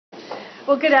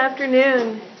Well, good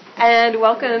afternoon, and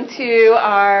welcome to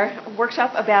our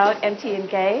workshop about MT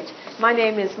Engage. My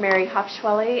name is Mary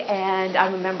Hoffschwelle, and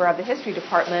I'm a member of the History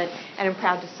Department, and I'm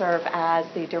proud to serve as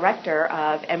the Director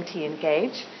of MT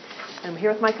Engage. I'm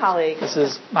here with my colleague.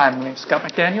 My name is Scott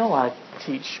McDaniel. I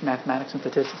teach mathematics and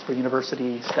statistics for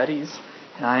university studies,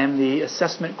 and I am the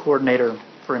assessment coordinator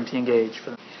for MT Engage.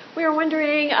 We were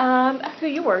wondering who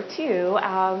you were, too.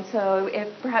 So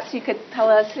if perhaps you could tell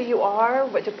us who you are,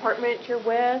 what department you're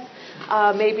with,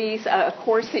 maybe a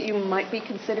course that you might be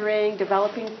considering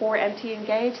developing for MT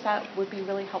Engage. That would be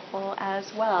really helpful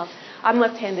as well. I'm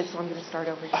left-handed, so I'm going to start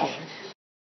over here.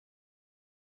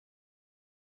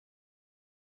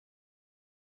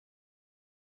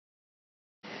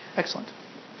 Excellent.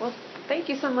 Well, thank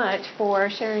you so much for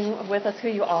sharing with us who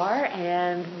you are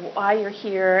and why you're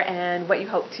here and what you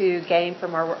hope to gain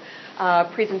from our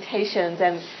presentations.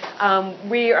 And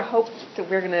we hope that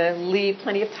we're going to leave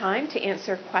plenty of time to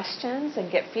answer questions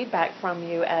and get feedback from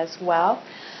you as well.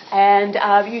 And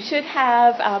you should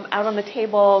have out on the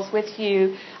tables with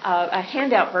you a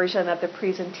handout version of the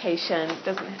presentation.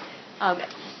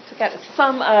 Took out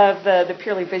some of the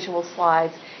purely visual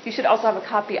slides. You should also have a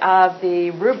copy of the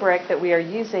rubric that we are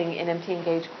using in MT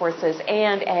Engage courses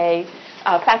and a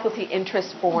faculty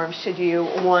interest form should you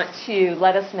want to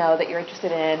let us know that you're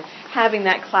interested in having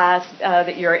that class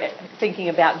that you're thinking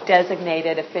about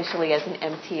designated officially as an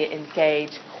MT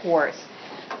Engage course.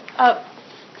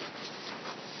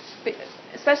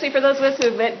 Especially for those of us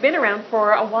who have been around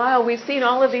for a while, we've seen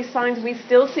all of these signs. We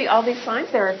still see all these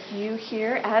signs. There are a few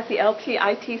here at the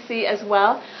LT&ITC as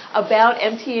well about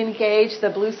MT Engage,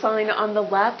 the blue sign on the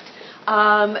left,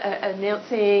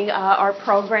 announcing our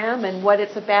program and what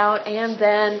it's about, and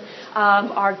then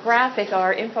our graphic,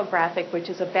 our infographic, which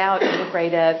is about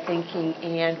integrative thinking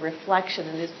and reflection.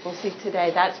 And as we'll see today,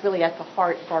 that's really at the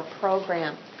heart of our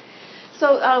program.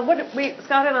 So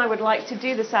Scott and I would like to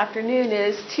do this afternoon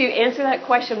is to answer that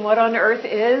question, what on earth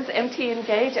is MT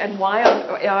Engage and why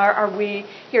are we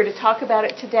here to talk about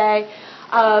it today?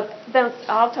 Then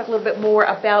I'll talk a little bit more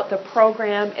about the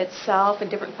program itself and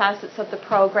different facets of the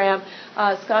program.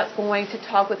 Scott's going to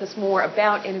talk with us more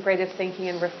about integrative thinking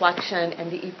and reflection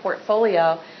and the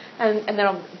e-portfolio. And then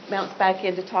I'll bounce back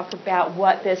in to talk about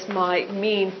what this might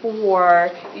mean for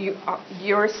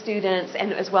your students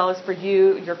and as well as for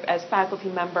you as faculty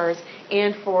members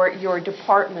and for your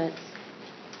departments.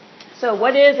 So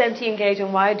what is MT Engage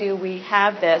and why do we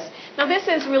have this? Now this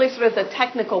is really sort of the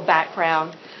technical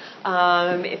background,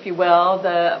 if you will,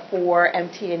 for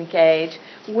MT Engage,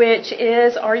 which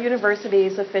is our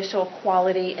university's official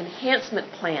quality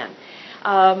enhancement plan.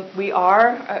 We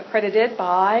are accredited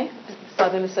by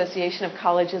Southern Association of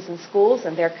Colleges and Schools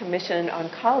and their Commission on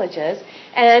Colleges.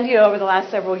 And, over the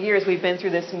last several years, we've been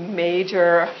through this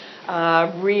major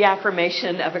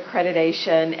reaffirmation of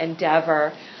accreditation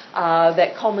endeavor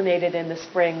that culminated in the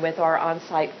spring with our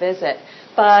on-site visit.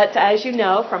 But as you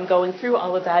know from going through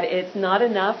all of that, it's not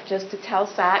enough just to tell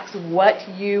SACs what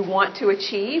you want to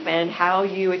achieve and how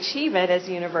you achieve it as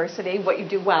a university, what you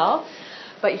do well.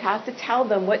 But you have to tell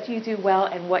them what you do well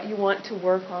and what you want to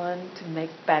work on to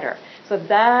make better. So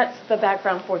that's the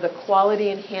background for the Quality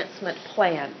Enhancement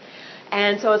Plan.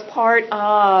 And so as part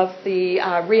of the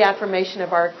reaffirmation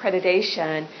of our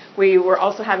accreditation, we were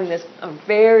also having this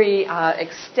very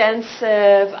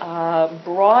extensive,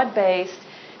 broad-based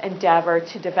endeavor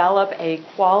to develop a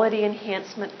quality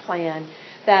enhancement plan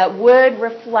that would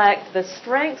reflect the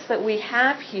strengths that we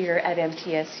have here at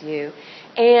MTSU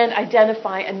and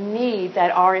identify a need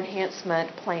that our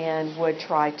enhancement plan would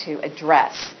try to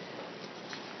address.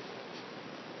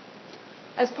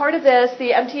 As part of this,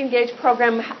 the MT Engage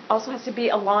program also has to be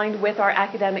aligned with our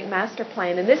academic master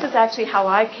plan, and this is actually how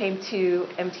I came to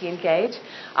MT Engage.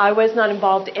 I was not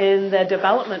involved in the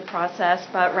development process,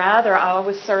 but rather I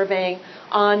was serving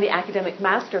on the academic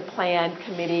master plan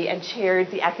committee and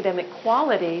chaired the academic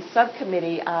quality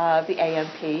subcommittee of the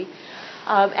AMP.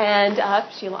 And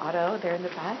Sheila Otto, there in the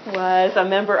back, was a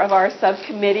member of our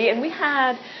subcommittee. And we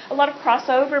had a lot of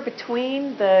crossover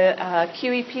between the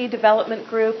QEP development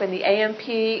group and the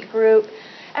AMP group.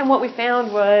 And what we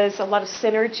found was a lot of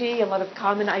synergy, a lot of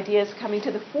common ideas coming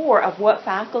to the fore of what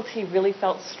faculty really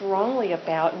felt strongly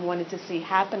about and wanted to see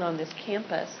happen on this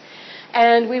campus.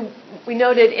 And we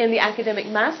noted in the academic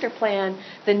master plan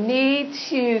the need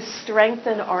to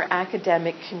strengthen our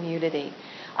academic community.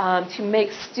 To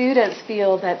make students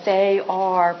feel that they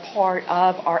are part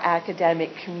of our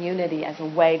academic community as a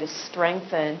way to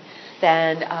strengthen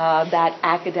that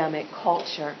academic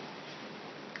culture.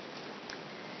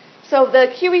 So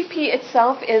the QEP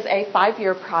itself is a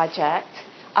 5-year project.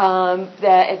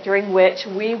 during which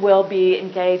we will be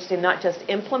engaged in not just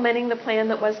implementing the plan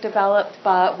that was developed,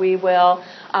 but we will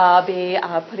be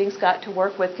putting Scott to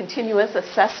work with continuous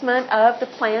assessment of the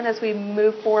plan as we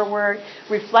move forward,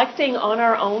 reflecting on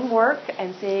our own work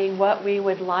and seeing what we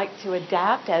would like to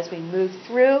adapt as we move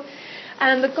through.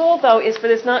 And the goal, though, is for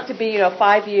this not to be,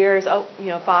 5 years,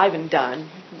 5 and done.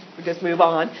 We just move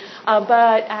on.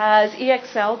 But as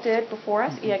EXL did before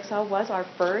us, EXL was our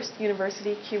first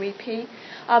university QEP,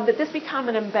 that this become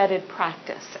an embedded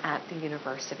practice at the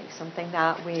university, something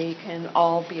that we can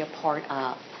all be a part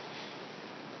of.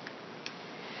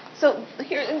 So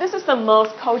here, and this is the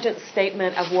most cogent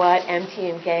statement of what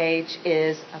MT Engage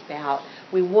is about.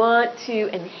 We want to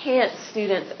enhance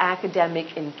students'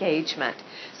 academic engagement.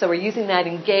 So we're using that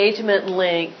engagement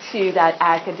link to that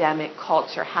academic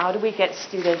culture. How do we get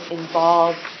students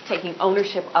involved, taking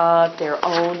ownership of their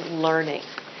own learning?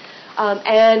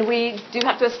 And we do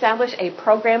have to establish a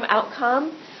program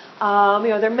outcome.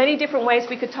 There are many different ways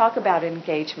we could talk about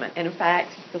engagement. And in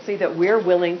fact, you'll see that we're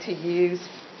willing to use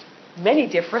many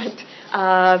different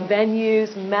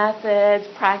venues, methods,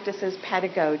 practices,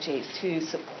 pedagogies to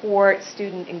support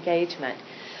student engagement.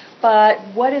 But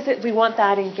what is it we want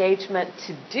that engagement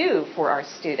to do for our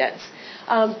students?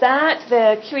 That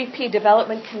the QEP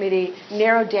Development Committee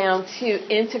narrowed down to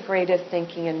integrative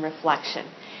thinking and reflection.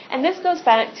 And this goes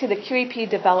back to the QEP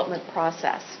development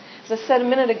process. As I said a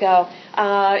minute ago,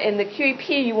 in the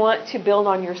QEP you want to build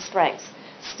on your strengths.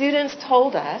 Students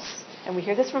told us, and we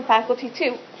hear this from faculty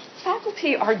too,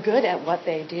 faculty are good at what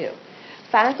they do.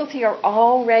 Faculty are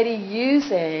already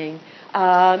using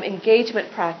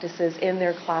engagement practices in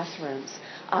their classrooms.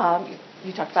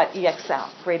 You talked about EXL,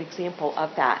 great example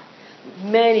of that.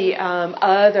 Many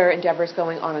other endeavors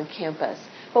going on campus.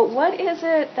 But what is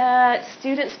it that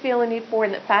students feel a need for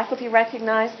and that faculty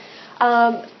recognize?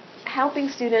 Helping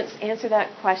students answer that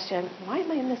question, why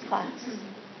am I in this class?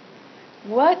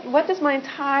 What does my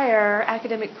entire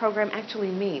academic program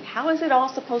actually mean? How is it all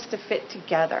supposed to fit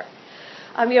together?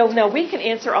 Now we can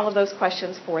answer all of those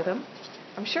questions for them,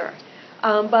 I'm sure.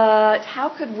 But how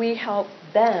could we help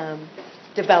them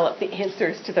develop the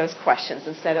answers to those questions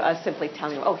instead of us simply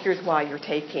telling them, here's why you're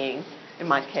taking, in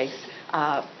my case,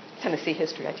 Tennessee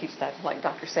history. I teach that like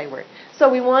Dr. Sayward. So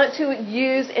we want to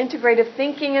use integrative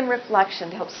thinking and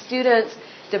reflection to help students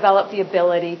develop the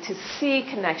ability to see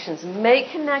connections,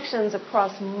 make connections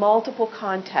across multiple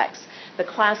contexts, the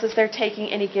classes they're taking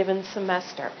any given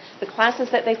semester, the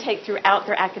classes that they take throughout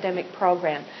their academic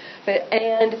program,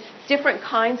 and different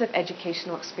kinds of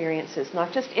educational experiences,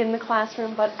 not just in the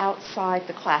classroom, but outside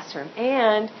the classroom,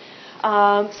 and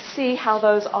see how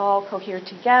those all cohere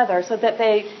together so that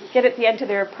they get at the end of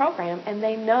their program and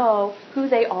they know who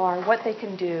they are, what they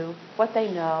can do, what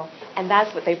they know, and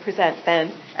that's what they present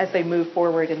then as they move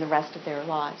forward in the rest of their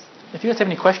lives. If you guys have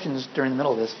any questions during the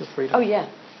middle of this, feel free to please.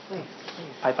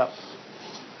 pipe up.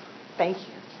 Thank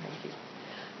you.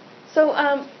 So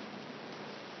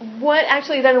what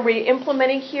actually then are we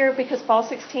implementing here? Because Fall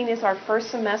 16 is our first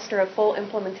semester of full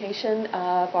implementation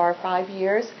of our 5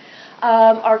 years.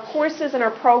 Our courses and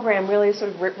our program really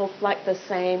sort of reflect the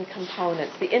same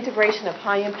components. The integration of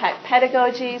high-impact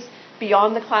pedagogies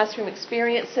beyond the classroom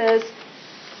experiences,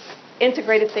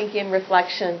 integrated thinking and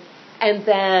reflection, and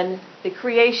then the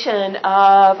creation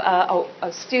of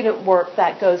a student work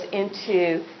that goes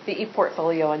into the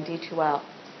ePortfolio on D2L.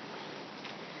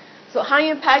 So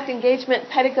high-impact engagement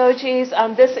pedagogies,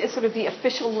 this is sort of the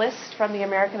official list from the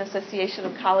American Association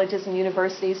of Colleges and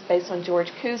Universities based on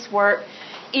George Koo's work.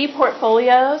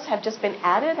 E-portfolios have just been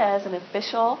added as an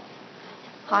official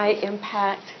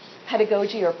high-impact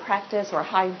pedagogy or practice or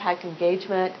high-impact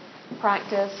engagement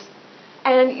practice.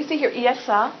 And you see here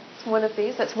EXL is one of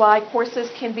these. That's why courses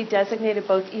can be designated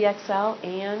both EXL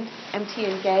and MT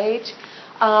Engage.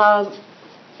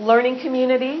 Learning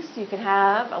communities, you can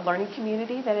have a learning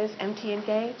community that is MT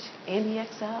Engage and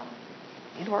EXL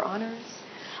and or honors.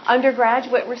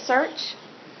 Undergraduate research,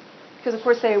 because, of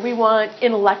course, we want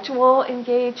intellectual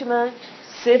engagement,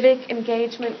 civic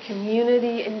engagement,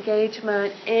 community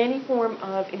engagement, any form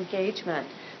of engagement.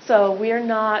 So we're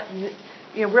not,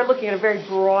 we're looking at a very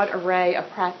broad array of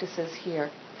practices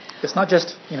here. It's not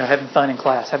just, having fun in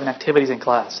class, having activities in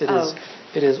class.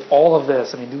 It is all of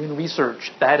this. Doing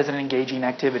research, that is an engaging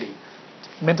activity.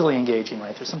 It's mentally engaging,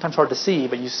 right? It's sometimes hard to see,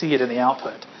 but you see it in the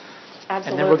output.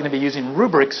 Absolutely. And then we're going to be using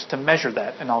rubrics to measure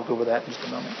that, and I'll go over that in just a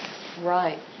moment.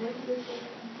 Right.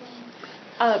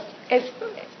 It's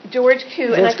George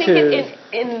Koo, and I think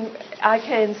I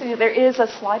can see there is a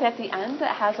slide at the end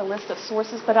that has a list of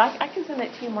sources, but I can send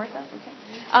it to you, Martha.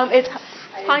 Okay. It's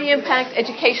high impact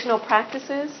educational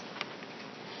practices.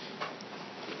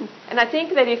 And I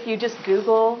think that if you just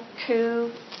Google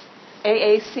COO,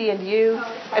 AAC, and U,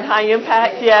 and high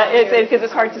impact, because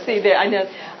it's hard to see there. I know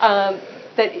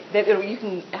you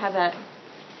can have that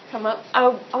come up.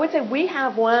 I would say we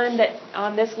have one that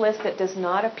on this list that does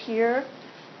not appear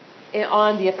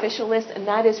on the official list, and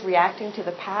that is reacting to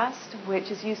the past, which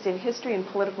is used in history and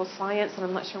political science, and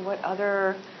I'm not sure what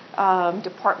other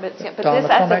departments yet. But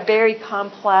that's a very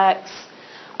complex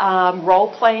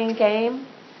role-playing game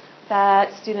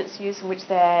that students use, in which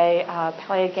they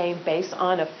play a game based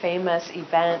on a famous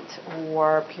event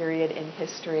or period in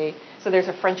history. So there's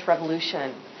a French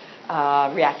Revolution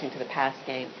reacting to the past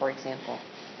game, for example.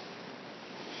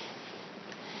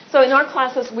 So in our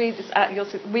classes, we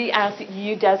ask that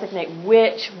you designate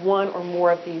which one or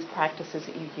more of these practices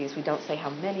that you use. We don't say how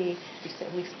many, we say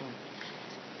at least one.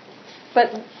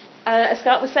 But as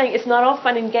Scott was saying, it's not all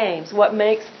fun and games. What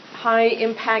makes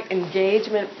high-impact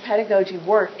engagement pedagogy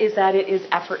work is that it is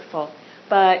effortful,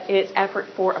 but it's effort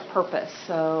for a purpose.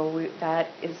 So that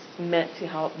is meant to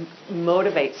help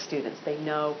motivate students. They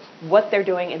know what they're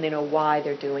doing and they know why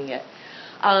they're doing it.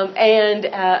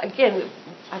 Again,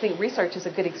 I think research is a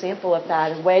good example of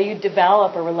that, a way you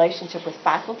develop a relationship with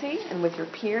faculty and with your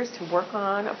peers to work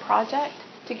on a project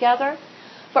together.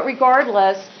 But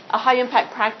regardless, a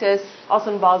high-impact practice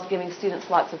also involves giving students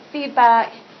lots of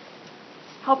feedback,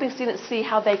 helping students see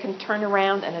how they can turn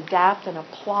around and adapt and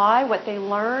apply what they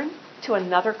learn to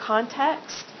another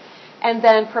context, and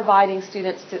then providing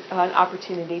students an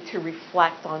opportunity to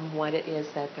reflect on what it is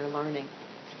that they're learning,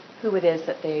 who it is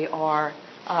that they are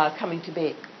coming to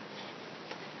be.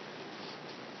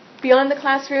 Beyond the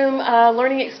classroom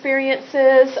learning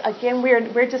experiences, again,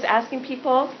 we're just asking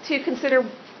people to consider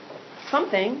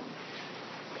something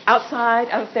outside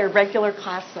of their regular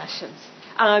class sessions.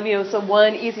 So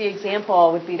one easy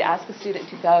example would be to ask a student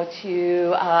to go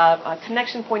to a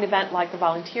connection point event like the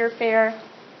volunteer fair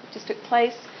that just took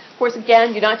place. Of course,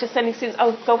 again, you're not just sending students,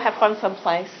 go have fun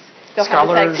someplace. Go have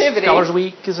this activity. Scholars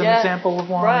Week is an example of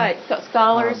one. Right.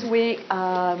 Scholars Week.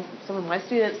 Some of my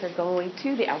students are going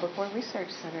to the Albuquerque Research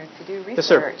Center to do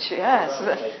research. Yes.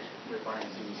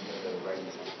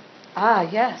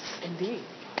 Yes, indeed.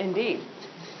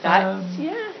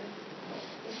 Yeah.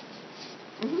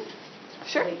 Mm-hmm.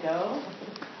 Sure. They go?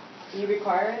 You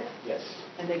require it? Yes.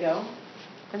 And they go?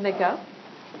 And they go?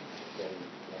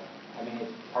 I mean,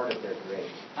 it's part of their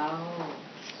grade. Oh.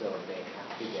 So they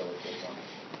have to go if they want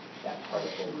that part of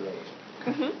their grade.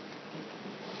 Mm-hmm.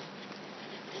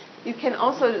 You can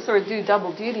also sort of do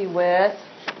double duty with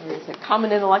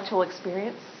common intellectual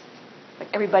experience. Like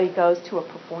everybody goes to a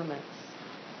performance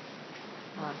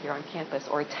here on campus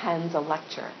or attends a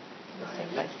lecture.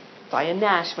 Diane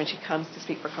Nash when she comes to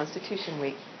speak for Constitution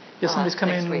Week. Yes, somebody's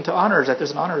coming to honors.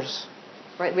 There's an honors.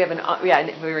 Right, we have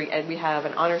we have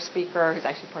an honor speaker who's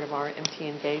actually part of our MT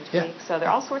Engage Week. So there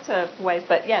are all sorts of ways.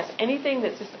 But yes, anything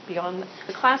that's just beyond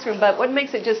the classroom. But what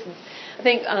makes it just, I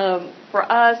think, for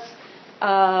us,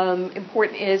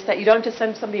 important is that you don't just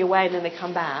send somebody away and then they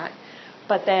come back,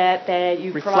 but that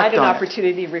you provide an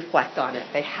opportunity to reflect on it.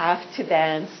 They have to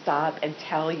then stop and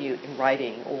tell you in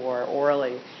writing or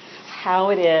orally how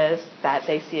it is that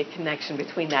they see a connection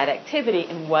between that activity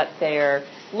and what they're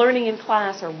learning in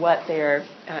class or what they're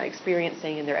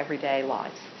experiencing in their everyday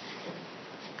lives.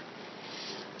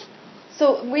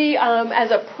 So we,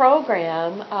 as a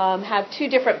program, have two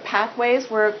different pathways.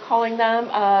 We're calling them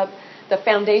the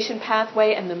foundation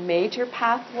pathway and the major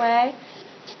pathway.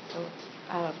 So,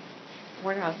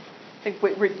 I think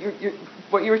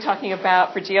what you were talking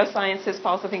about for geosciences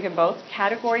falls, I think, in both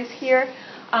categories here.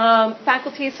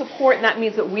 Faculty support, and that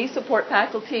means that we support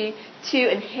faculty to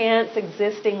enhance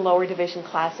existing lower division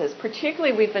classes.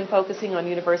 Particularly, we've been focusing on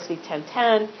University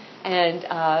 1010 and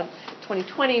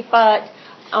 2020, but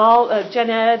all gen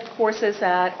ed courses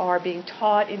that are being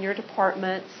taught in your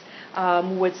departments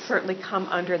would certainly come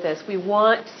under this. We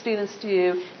want students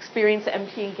to experience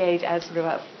MT Engage as sort of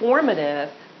a formative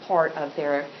part of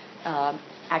their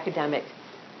academic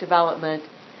development.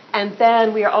 And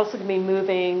then we are also going to be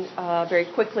moving very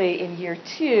quickly in year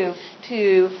 2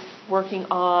 to working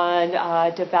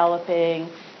on developing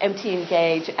MT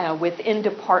Engage within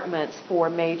departments for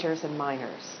majors and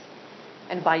minors.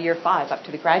 And by year 5, up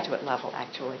to the graduate level,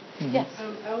 actually. Mm-hmm. Yes?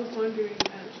 I was wondering,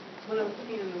 when I was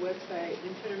looking on the website,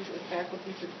 in terms of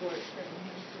faculty support for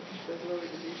enhanced lower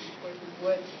division courses,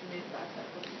 what's meant by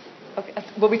faculty support? Okay,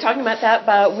 we'll be talking about that,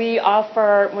 but we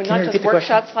offer, we're not just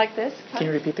workshops like this. Can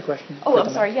you repeat the question? Oh,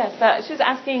 I'm sorry, yes. She was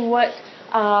asking what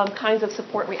kinds of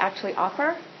support we actually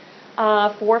offer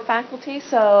for faculty.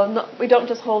 So we don't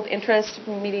just hold interest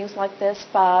meetings like this,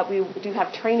 but we do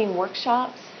have training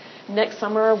workshops Next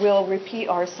summer, we'll repeat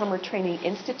our Summer Training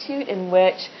Institute, in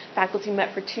which faculty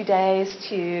met for 2 days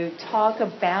to talk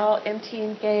about MT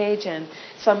Engage and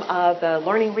some of the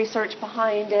learning research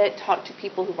behind it, talk to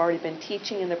people who've already been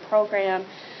teaching in the program,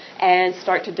 and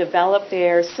start to develop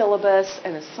their syllabus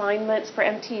and assignments for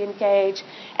MT Engage.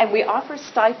 And we offer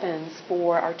stipends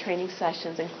for our training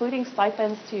sessions, including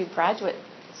stipends to graduate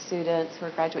students who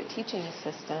are graduate teaching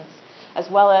assistants, as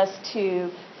well as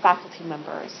to faculty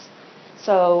members.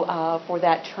 So for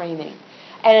that training.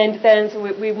 And then so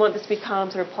we want this to become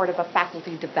sort of part of a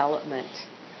faculty development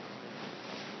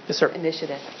Yes, sir.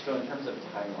 initiative. So in terms of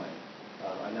timeline,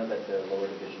 I know that the lower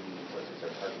division courses are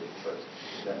targeted first.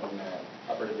 Does that mean that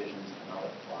upper divisions cannot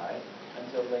apply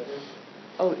until later?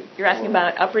 Oh, you're asking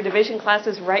about upper division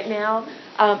classes right now?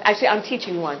 Actually, I'm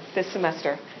teaching one this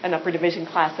semester, an upper division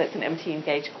class that's an MT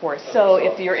Engage course. So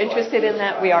if you're interested in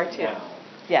that, we are too.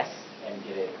 Yes. And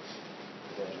get it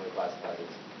potentially classified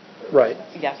as Right.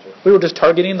 Yes. We were just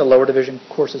targeting the lower division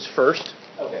courses first.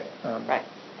 Okay. Right.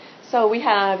 So we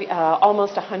have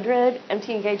almost 100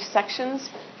 MT Engage sections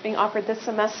being offered this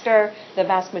semester. The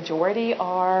vast majority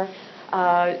are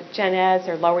Gen Eds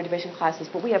or lower division classes,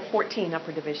 but we have 14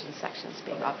 upper division sections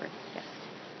being offered. Yes.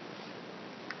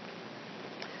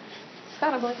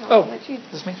 Scott, I'm going to let you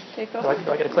This is me? take Do over.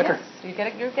 I get a clicker? Yes, you get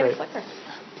a Great. clicker.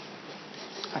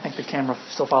 I think the camera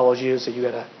still follows you, so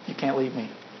you can't leave me.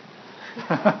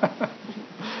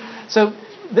 So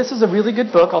this is a really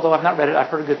good book, although I've not read it. I've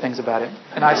heard good things about it,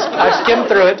 and I skimmed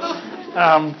through it.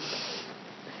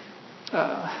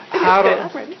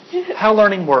 How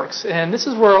learning works, and this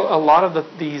is where a lot of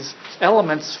these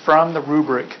elements from the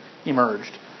rubric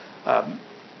emerged.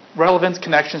 Relevance,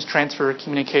 connections, transfer,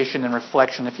 communication, and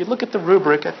reflection. If you look at the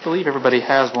rubric, I believe everybody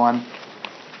has one.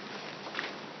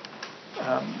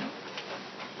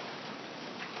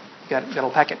 Got a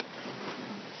little packet.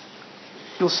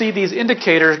 You'll see these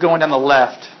indicators going down the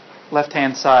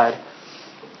left-hand side.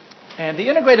 And the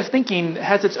integrative thinking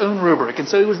has its own rubric, and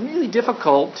so it was really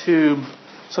difficult to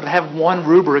sort of have one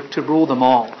rubric to rule them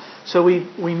all. So we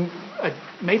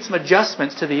made some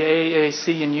adjustments to the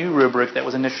AAC&U rubric that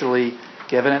was initially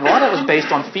given, and a lot of it was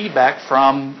based on feedback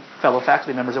from fellow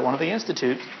faculty members at one of the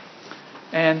institutes.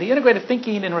 And the integrative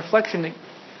thinking and reflection,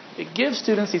 it gives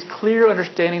students these clear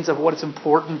understandings of what is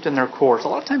important in their course. A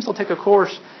lot of times they'll take a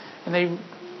course and they're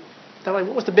like,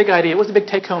 what was the big idea? What was the big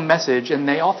take-home message? And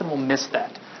they often will miss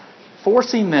that.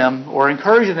 Forcing them or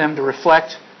encouraging them to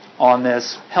reflect on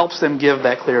this helps them give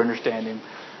that clear understanding.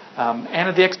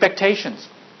 And the expectations.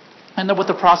 And what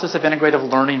the process of integrative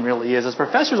learning really is. As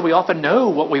professors, we often know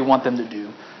what we want them to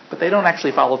do, but they don't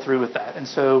actually follow through with that. And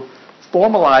so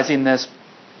formalizing this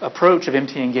approach of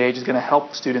MT Engage is going to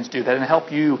help students do that and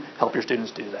help you help your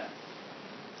students do that.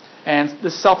 And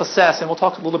this self-assess, and we'll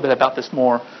talk a little bit about this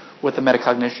more with the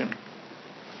metacognition.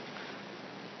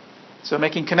 So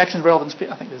making connections relevant,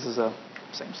 I think this is the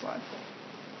same slide.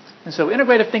 And so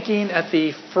integrative thinking at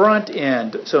the front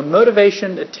end. So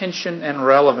motivation, attention, and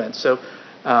relevance. So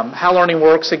how learning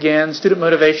works again. Student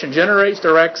motivation generates,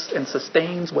 directs, and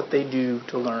sustains what they do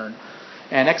to learn.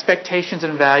 And expectations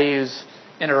and values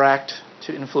interact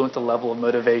to influence the level of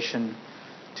motivation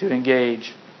to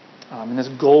engage in this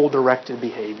goal-directed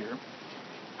behavior.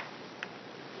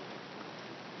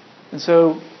 And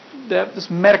so this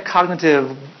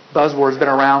metacognitive buzzword has been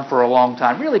around for a long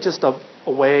time. Really just a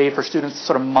way for students to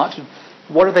sort of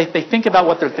what are they think about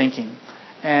what they're thinking.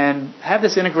 And have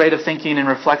this integrative thinking and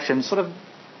reflection sort of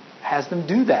has them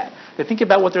do that. They think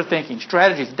about what they're thinking,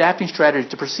 strategies, adapting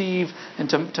strategies to perceive and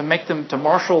to make them, to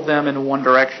marshal them in one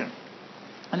direction.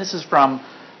 And this is from,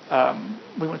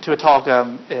 we went to a talk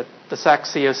at the SAC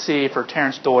COC for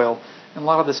Terrence Doyle, and a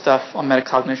lot of the stuff on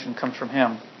metacognition comes from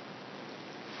him.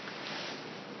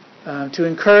 To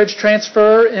encourage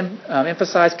transfer,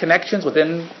 emphasize connections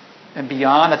within and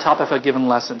beyond the topic of a given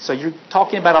lesson. So you're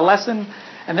talking about a lesson,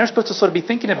 and they're supposed to sort of be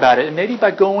thinking about it. And maybe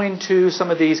by going to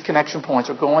some of these connection points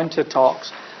or going to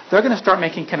talks, they're going to start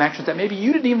making connections that maybe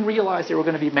you didn't even realize they were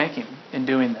going to be making in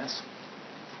doing this.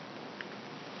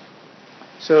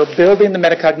 So building the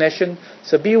metacognition.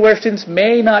 So be aware students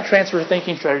may not transfer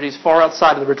thinking strategies far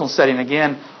outside of the original setting.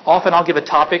 Again, often I'll give a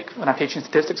topic when I'm teaching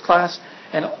statistics class,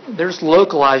 and they're just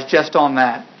localized just on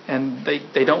that. And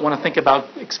they don't want to think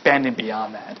about expanding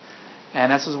beyond that.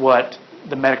 And this is what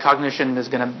the metacognition is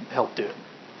going to help do.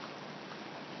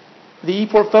 The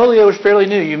ePortfolio is fairly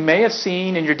new. You may have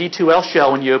seen in your D2L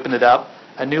shell when you opened it up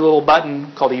a new little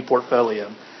button called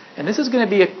ePortfolio. And this is going to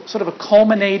be a sort of a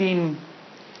culminating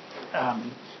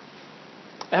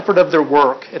effort of their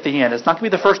work at the end. It's not going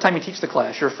to be the first time you teach the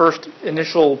class, your first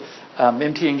initial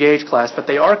MT Engage class, but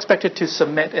they are expected to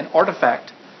submit an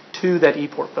artifact to that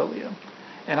e-portfolio.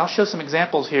 And I'll show some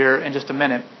examples here in just a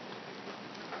minute.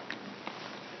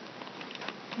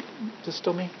 Is this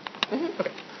still me? Mm-hmm.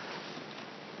 Okay.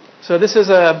 So this is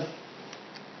kind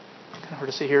of hard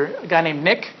to see here, a guy named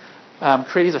Nick.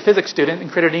 He's a physics student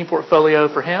and created an e-portfolio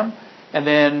for him. And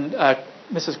then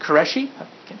Mrs. Qureshi, I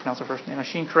can't pronounce her first name,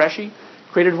 Asheen Qureshi,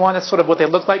 created one that's sort of what they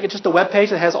look like. It's just a web page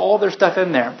that has all their stuff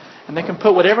in there. And they can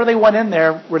put whatever they want in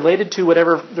there related to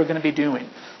whatever they're going to be doing.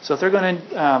 So if they're going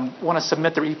to want to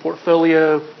submit their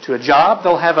e-portfolio to a job,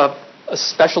 they'll have a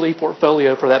special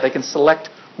e-portfolio for that. They can select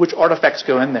which artifacts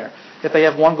go in there. If they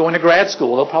have one going to grad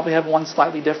school, they'll probably have one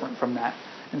slightly different from that.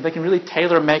 And they can really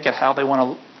tailor make it how they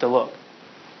want to look.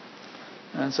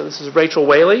 And so this is Rachel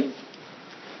Whaley.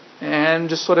 And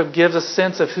just sort of gives a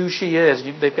sense of who she is.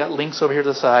 They've got links over here to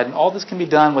the side. And all this can be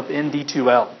done within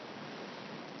D2L.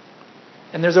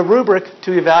 And there's a rubric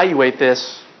to evaluate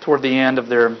this toward the end of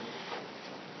their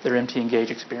MT Engage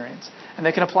experience. And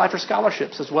they can apply for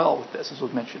scholarships as well with this, as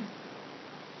was mentioned.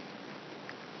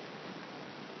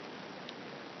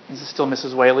 This is still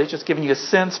Mrs. Whaley, just giving you a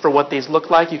sense for what these look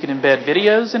like. You can embed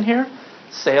videos in here.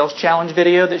 Sales challenge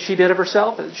video that she did of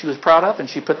herself that she was proud of, and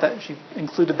she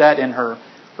included that in her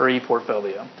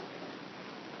e-portfolio.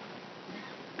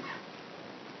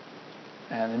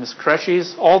 And in Ms.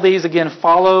 Qureshi's, all these again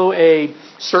follow a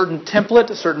certain template,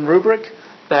 a certain rubric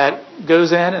that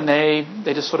goes in, and they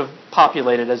just sort of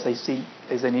populate it as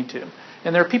they need to.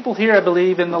 And there are people here, I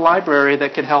believe, in the library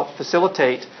that can help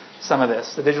facilitate some of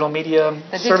this. The Digital Media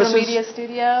Services. The Digital Media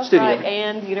Studio. Right,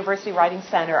 and the University Writing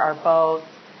Center are both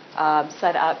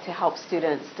set up to help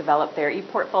students develop their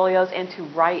e-portfolios and to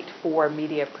write for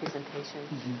media presentations.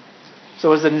 Mm-hmm.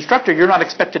 So as an instructor, you're not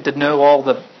expected to know all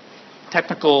the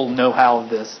technical know-how of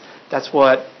this. That's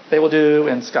what they will do,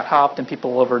 and Scott Hopt and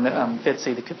people over in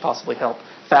FITSE that could possibly help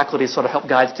faculty sort of help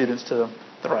guide students to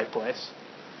the right place.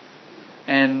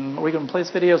 And are we going to play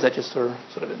this video? Is that just sort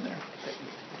of in there?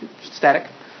 Static.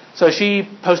 So she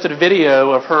posted a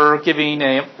video of her giving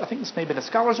I think this may have been a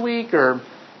Scholars Week or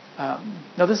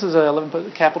no, this is a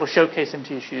 11 Capital Showcase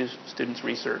MT Issues Students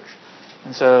Research.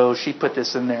 And so she put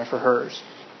this in there for hers.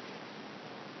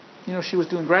 She was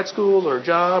doing grad school or a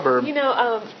job or...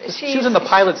 she was in the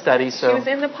pilot study, so... She was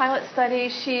in the pilot study.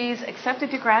 She's accepted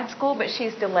to grad school, but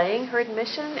she's delaying her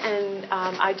admission. And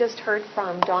I just heard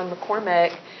from Dawn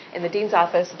McCormick in the Dean's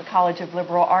Office of the College of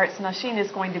Liberal Arts. Nasheen is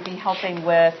going to be helping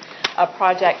with a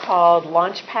project called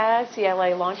Launchpad,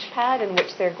 CLA Launchpad, in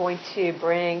which they're going to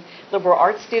bring liberal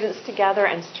arts students together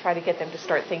and try to get them to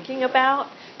start thinking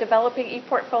about developing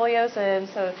e-portfolios. And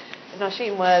so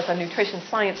Nasheen was a nutrition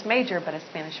science major but a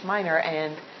Spanish minor,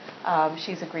 and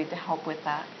she's agreed to help with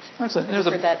that. Excellent. There's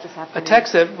a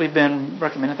text that we've been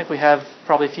recommending. I think we have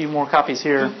probably a few more copies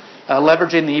here.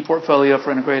 Leveraging the e-portfolio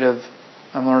for integrative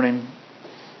learning.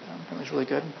 That was really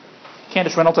good.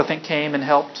 Candace Reynolds, I think, came and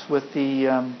helped with the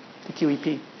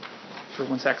QEP for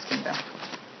when Sachs came down.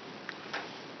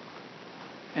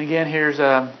 And again,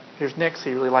 here's Nick. So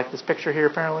he really liked this picture here,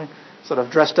 apparently. Sort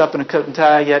of dressed up in a coat and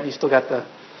tie, yet you still got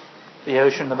the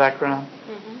ocean in the background.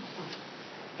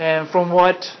 Mm-hmm. And from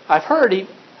what I've heard,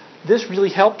 this really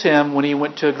helped him when he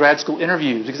went to grad school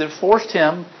interviews because it forced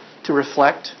him to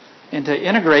reflect and to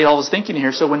integrate all his thinking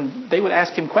here. So when they would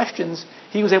ask him questions,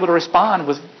 he was able to respond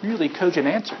with really cogent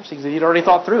answers because he'd already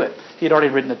thought through it. He had already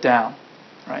written it down.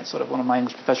 Right? Sort of one of my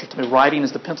English professors told me, writing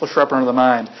is the pencil sharpener of the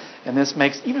mind. And this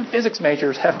makes even physics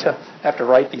majors have to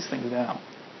write these things down.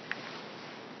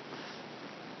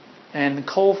 And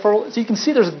Cole Furl, so you can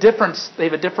see there's a difference. They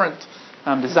have a different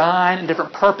design and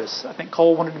different purpose. I think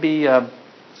Cole wanted to be a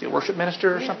worship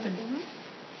minister or something.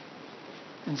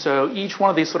 Mm-hmm. And so each one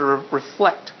of these sort of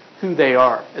reflect who they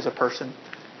are as a person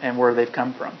and where they've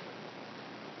come from.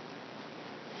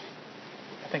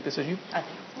 I think this is you? I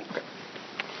think so. Okay.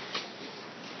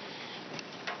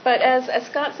 But as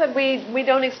Scott said, we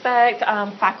don't expect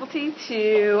faculty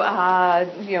to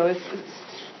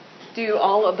do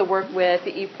all of the work with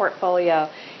the e-portfolio.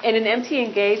 In an MT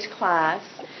Engage class,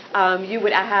 you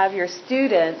would have your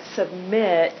students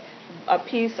submit a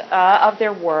piece of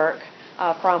their work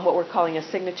from what we're calling a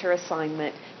signature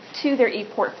assignment to their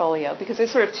e-portfolio, because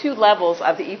there's sort of two levels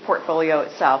of the e-portfolio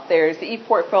itself. There's the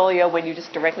e-portfolio when you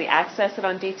just directly access it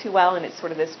on D2L, and it's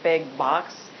sort of this big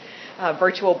box,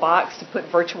 virtual box to put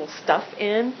virtual stuff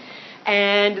in.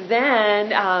 And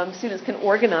then students can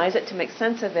organize it to make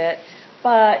sense of it.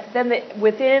 But then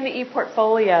within the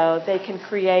e-portfolio, they can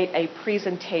create a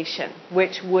presentation,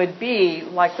 which would be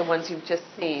like the ones you've just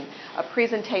seen, a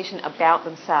presentation about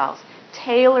themselves,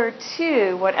 tailored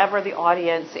to whatever the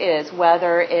audience is,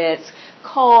 whether it's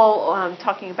Cole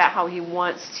talking about how he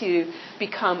wants to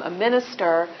become a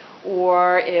minister,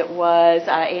 or it was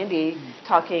Andy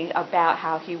talking about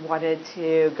how he wanted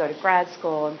to go to grad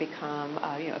school and become,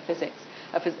 a Physicist.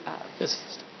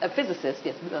 a physicist.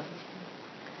 Yes.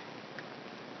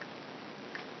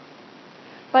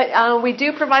 But we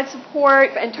do provide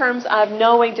support in terms of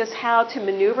knowing just how to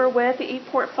maneuver with the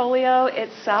ePortfolio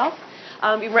itself.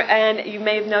 And you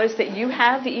may have noticed that you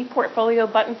have the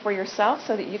ePortfolio button for yourself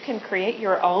so that you can create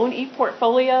your own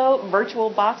ePortfolio virtual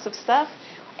box of stuff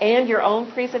and your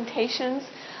own presentations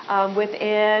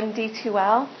within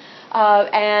D2L.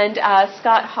 And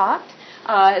Scott Haupt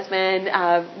has been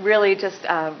really just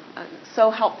so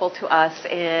helpful to us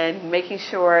in making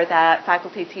sure that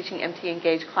faculty teaching MT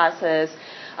Engage classes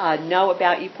know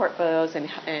about ePortfolios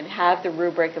and have the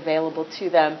rubric available to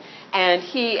them. And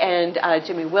he and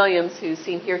Jimmy Williams, who's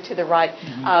seen here to the right,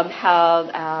 held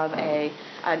an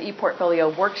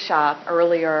ePortfolio workshop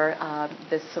earlier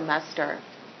this semester.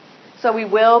 So we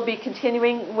will be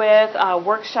continuing with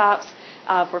workshops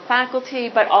for faculty,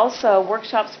 but also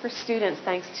workshops for students,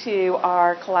 thanks to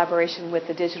our collaboration with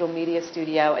the Digital Media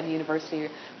Studio and the University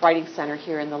Writing Center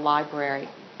here in the library.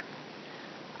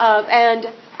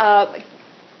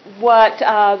 What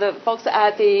the folks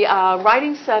at the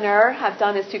Writing Center have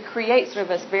done is to create sort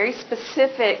of a very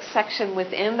specific section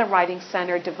within the Writing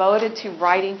Center devoted to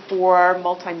writing for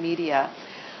multimedia,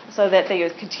 so that they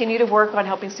continue to work on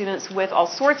helping students with all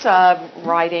sorts of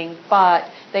writing, but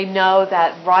they know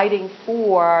that writing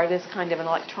for this kind of an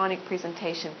electronic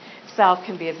presentation itself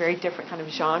can be a very different kind of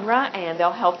genre, and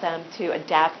they'll help them to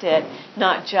adapt it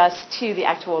not just to the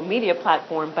actual media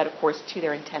platform, but of course to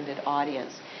their intended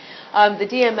audience. The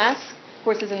DMS, of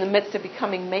course, is in the midst of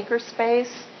becoming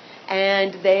makerspace,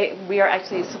 and we are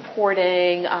actually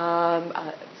supporting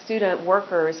student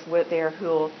workers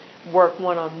who'll work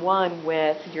one-on-one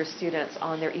with your students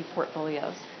on their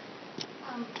ePortfolios.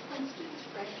 When students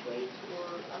graduate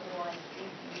or otherwise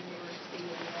leave the university and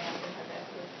they have to have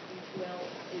access to D2L,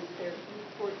 is their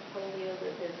ePortfolio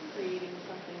that they're creating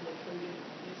something that can be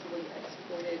easily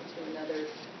exported to another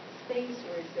space,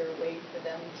 or is there a way for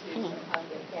them to somehow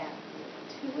get back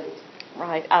to it?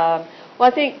 Right. Well,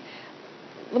 I think,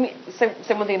 let me say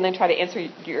one thing and then try to answer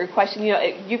your question.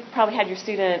 You've probably had your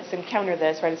students encounter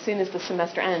this, right? As soon as the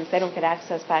semester ends, they don't get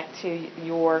access back to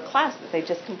your class that they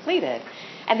just completed.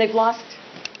 And they've lost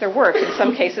their work in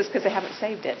some cases because they haven't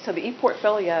saved it. So the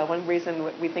ePortfolio, one reason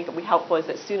we think it will be helpful is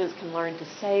that students can learn to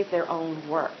save their own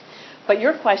work. But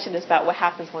your question is about what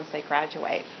happens once they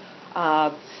graduate.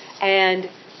 And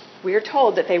we are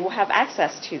told that they will have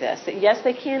access to this, that yes,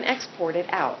 they can export it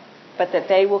out, but that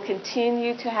they will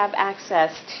continue to have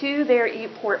access to their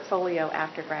ePortfolio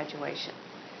after graduation.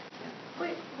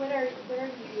 What are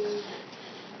you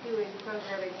doing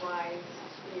programming-wise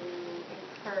to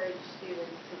encourage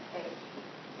students to take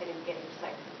and engage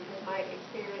sections? Because my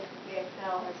experience with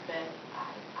EXL has been,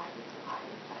 I didn't sign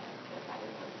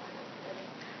up.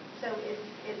 So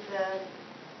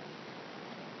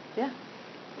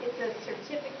it's a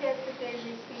certificate that they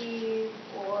receive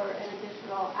or an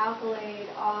additional accolade,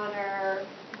 honor.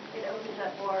 It opens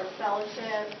up more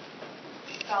fellowship,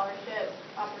 scholarship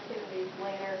opportunities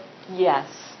later. Yes.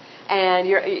 And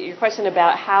your question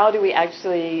about how do we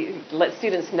actually let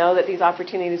students know that these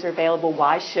opportunities are available,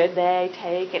 why should they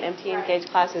take an MT Engage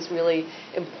class is really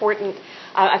important.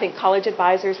 I think college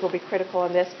advisors will be critical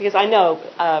on this, because I know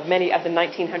many of the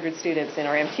 1,900 students in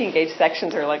our MT Engage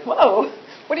sections are like, whoa,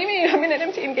 what do you mean? I'm in an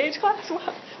MT Engage class?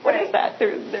 What is that?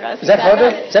 They're asking Is that harder?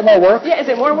 Is that more work? Yeah, is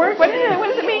it more work? What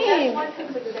does it mean? That's one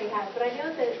conflict that they have. But I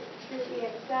know that through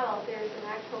EXL, there's an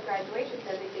actual graduation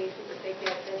designation that they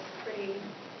get that's pretty...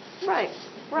 Right.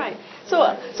 So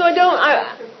I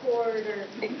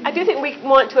do think we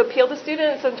want to appeal to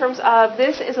students in terms of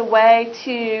this is a way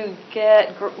to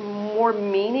get more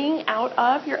meaning out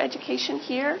of your education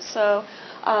here. So,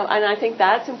 and I think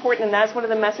that's important, and that's one of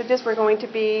the messages we're going to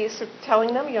be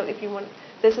telling them. If you want,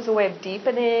 this is a way of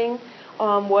deepening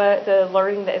what the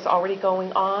learning that is already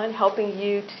going on, helping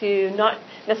you to not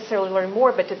necessarily learn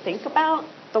more, but to think about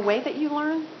the way that you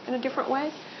learn in a different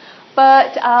way.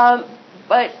 But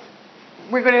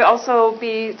we're going to also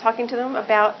be talking to them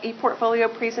about ePortfolio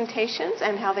presentations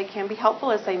and how they can be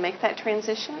helpful as they make that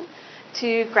transition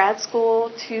to grad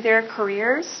school, to their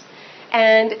careers,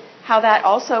 and how that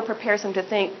also prepares them to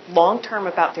think long-term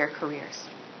about their careers.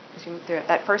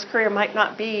 That first career might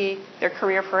not be their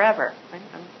career forever. Right?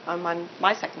 I'm on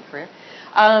my second career.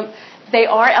 They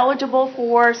are eligible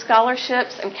for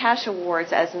scholarships and cash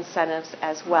awards as incentives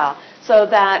as well, so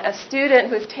that a student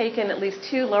who has taken at least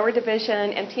 2 lower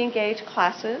division MT Engage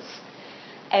classes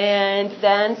and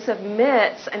then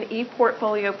submits an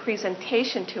ePortfolio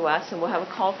presentation to us, and we'll have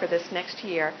a call for this next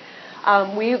year,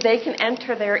 they can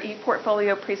enter their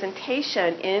e-portfolio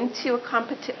presentation into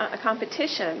a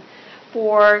competition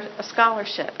for a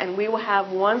scholarship. And we will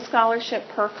have one scholarship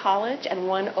per college and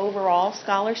one overall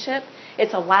scholarship.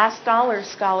 It's a last dollar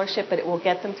scholarship, but it will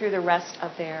get them through the rest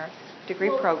of their degree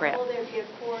program. Will there be a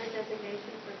core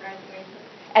designation for graduation?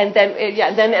 And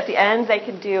then at the end, they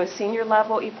can do a senior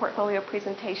level e-portfolio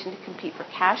presentation to compete for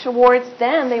cash awards.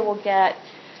 Then they will get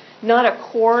not a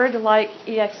cord like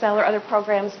EXL or other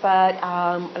programs, but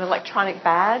an electronic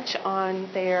badge on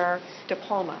their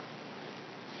diploma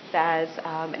as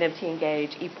an MT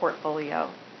Engage e-portfolio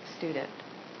student.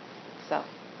 So.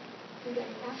 Do they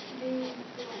have to be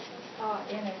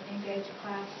in an Engage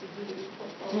class to do the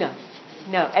e-portfolio?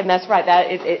 No, and that's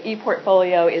right.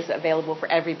 E-portfolio is available for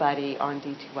everybody on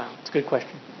D2L. It's a good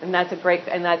question. And that's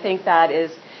and I think that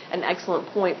is an excellent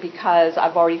point because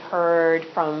I've already heard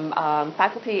from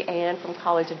faculty and from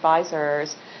college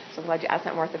advisors. So I'm glad you asked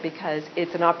that, Martha, because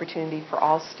it's an opportunity for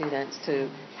all students to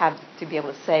be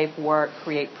able to save work,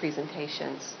 create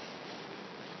presentations.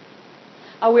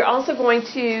 We're also going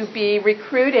to be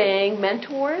recruiting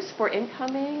mentors for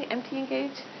incoming MT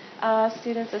Engage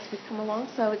students as we come along.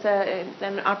 So it's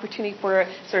an opportunity for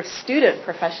sort of student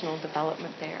professional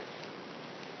development there.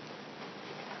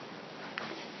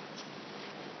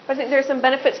 I think there's some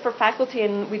benefits for faculty,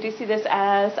 and we do see this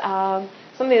as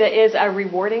something that is a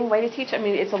rewarding way to teach. I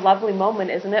mean, it's a lovely moment,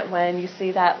 isn't it, when you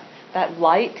see that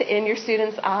light in your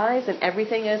students' eyes and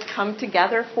everything has come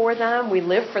together for them. We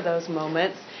live for those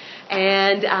moments.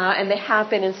 And they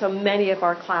happen in so many of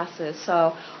our classes.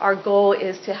 So our goal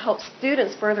is to help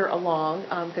students further along,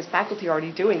 because faculty are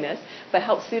already doing this, but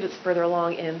help students further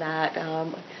along in that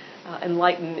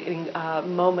enlightening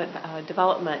moment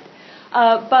development.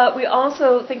 But we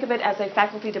also think of it as a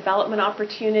faculty development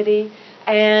opportunity,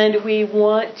 and we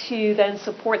want to then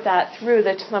support that through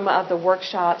some of the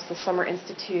workshops, the summer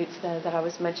institutes that I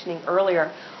was mentioning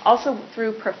earlier, also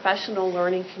through professional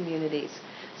learning communities.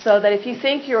 So that if you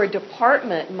think your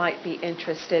department might be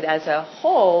interested as a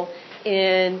whole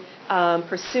in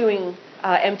pursuing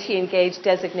MT Engage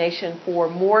designation for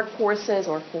more courses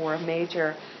or for a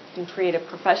major, you can create a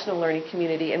professional learning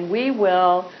community, and we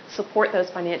will support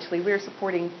those financially. We are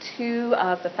supporting 2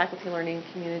 of the faculty learning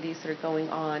communities that are going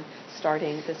on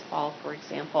starting this fall, for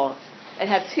example, and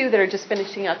have 2 that are just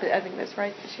finishing up. I think that's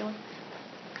right, Sheila?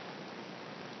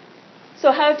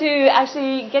 So how to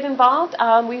actually get involved?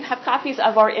 We have copies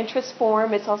of our interest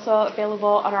form. It's also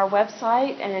available on our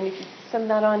website, and if you send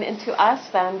that on into us,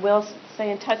 then we'll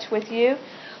stay in touch with you.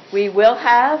 We will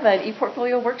have an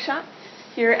e-portfolio workshop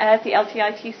here at the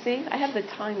LT&ITC. I have the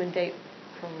time and date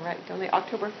correct, don't they?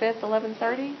 October 5th,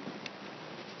 11:30?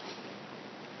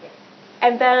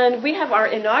 And then we have our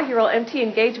inaugural MT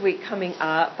Engage Week coming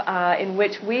up, in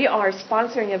which we are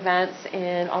sponsoring events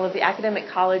in all of the academic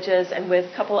colleges and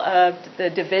with a couple of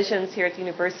the divisions here at the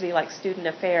university, like Student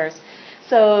Affairs.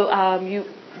 So you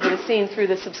would have seen through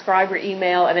the subscriber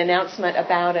email an announcement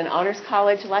about an Honors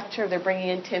College lecture. They're bringing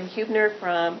in Tim Huebner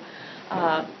from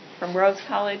Rose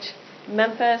College,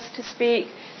 Memphis, to speak.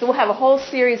 So we'll have a whole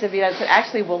series of events that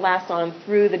actually will last on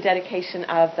through the dedication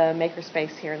of the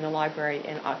makerspace here in the library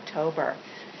in October.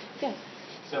 Yes?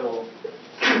 So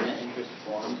in the interest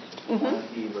form, one of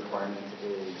the requirements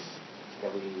is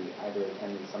that we either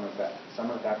attend the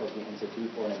Summer Faculty Institute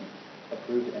for an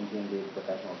approved MT Engage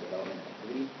professional development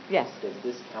activity. Yes. Does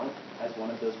this count as one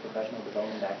of those professional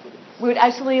development activities? We would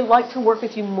actually like to work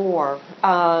with you more.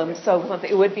 So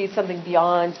it would be something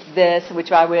beyond this,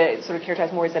 which I would sort of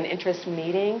characterize more as an interest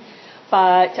meeting.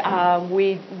 But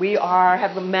we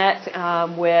have met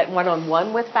with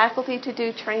one-on-one with faculty to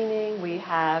do training. We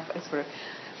have sort of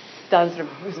done sort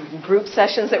of group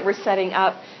sessions that we're setting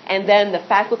up, and then the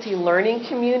faculty learning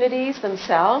communities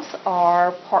themselves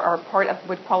are part of,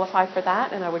 would qualify for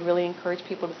that, and I would really encourage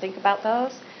people to think about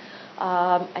those,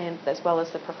 and as well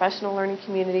as the professional learning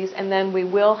communities. And then we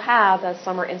will have a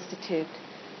summer institute.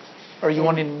 Are you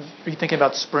thinking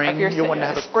about spring? You want to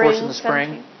have a course in the spring?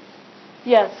 17?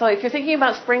 Yeah, so if you're thinking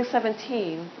about spring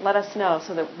 17, let us know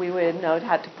so that we would know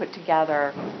how to put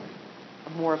together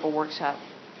more of a workshop.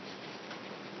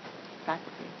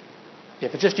 Faculty. Yeah,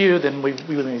 if it's just you, then we would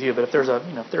meet with you. But if there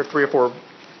are 3 or 4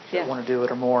 that want to do it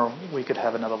or more, we could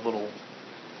have another little.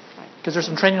 Because there's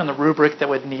some training on the rubric that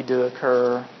would need to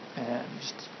occur, and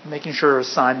just making sure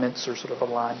assignments are sort of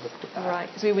aligned with that. Right,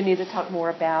 because we would need to talk more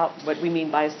about what we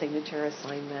mean by a signature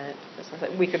assignment.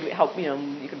 We could help.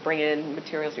 You could bring in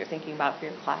materials you're thinking about for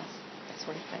your class, that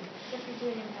sort of thing. If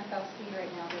you're doing an FLC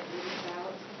right now that reads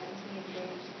out MT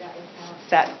Engage, that would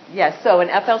count. Yes, so an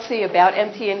FLC about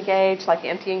MT Engage, like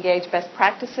MT Engage best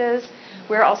practices,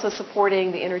 We're also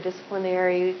supporting the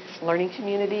interdisciplinary learning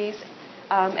communities,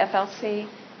 FLC.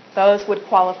 Those would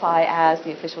qualify as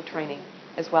the official training,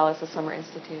 as well as the Summer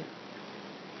Institute.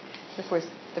 Of course,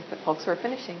 the folks who are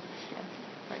finishing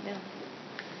right now.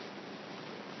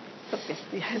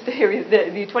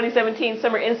 The 2017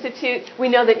 Summer Institute, we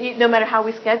know that no matter how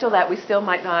we schedule that, we still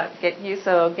might not get you.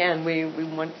 So again, we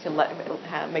want to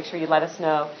make sure you let us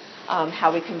know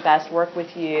how we can best work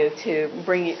with you to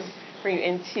bring you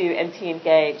into MT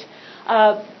Engage.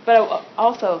 But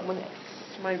also want to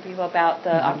remind people about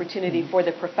the opportunity for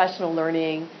the professional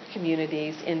learning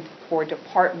communities for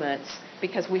departments,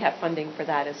 because we have funding for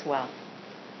that as well.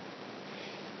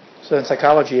 So in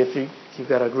psychology, if you've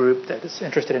got a group that is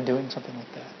interested in doing something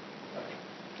like that,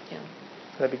 yeah,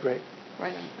 that'd be great.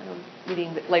 Right. I'm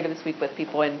meeting later this week with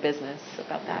people in business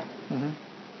about that. Mm-hmm.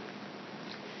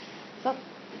 So,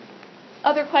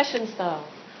 other questions, though?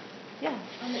 Yeah.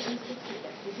 On the institute,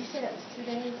 did you say that was 2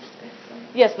 days?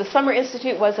 Yes, the Summer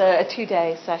Institute was a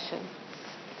 2-day session.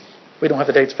 We don't have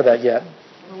the dates for that yet.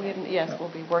 We'll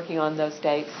be working on those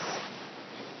dates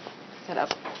set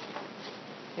up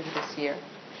maybe this year.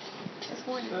 This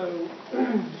morning. So,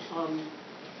 I'm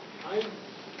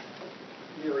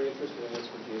very interested in this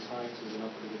for geosciences and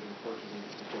upward given courses in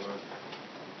particular,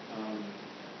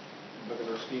 because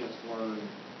our students learn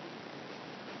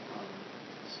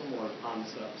similar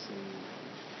concepts and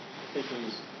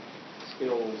thinking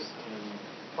skills and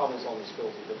problem-solving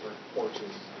skills in different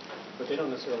courses, but they don't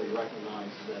necessarily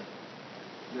recognize that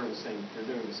they're doing the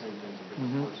same things in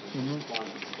different courses,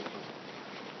 responding to different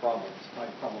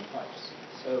problem types.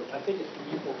 So I think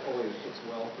e-portfolio fits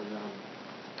well for them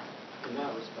in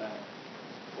that respect.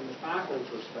 From the faculty's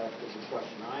perspective, the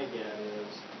question I get is,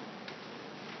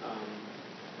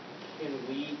 can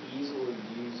we easily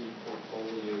use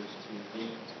e-portfolios to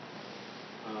meet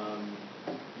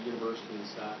university and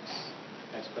SAC's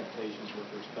expectations with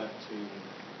respect to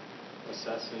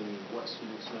assessing what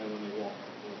students know when they walk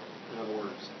the floor? In other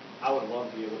words, I would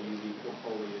love to be able to use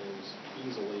e-portfolios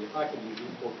easily. If I could use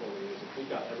e-portfolios, if we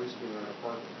got every student in our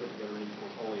department to put together an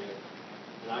e-portfolio,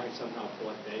 and I could somehow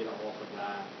collect data off of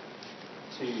that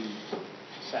to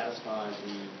satisfy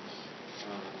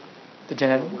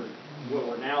what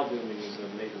we're now doing is a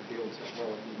major field set.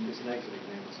 Well, it's an exit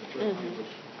exam,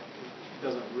 which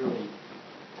doesn't really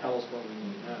tell us what we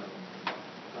need to know.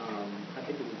 I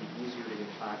think it would be easier to get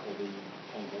faculty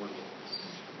on board with this.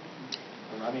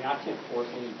 I mean, I can't force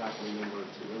any faculty member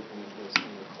to implement this in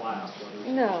their class, whether it's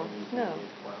in a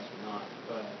class or not.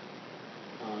 But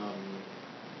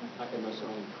I can most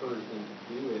certainly encourage them to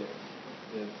do it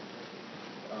if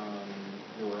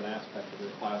there were an aspect of their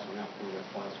class or an outcome of their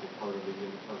class were part of the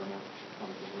program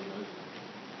outcome.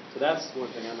 So that's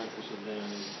one thing I'm interested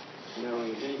in,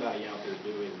 knowing is anybody out there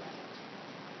doing that,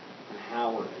 and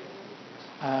how are they doing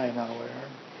it? I know where.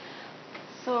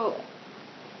 So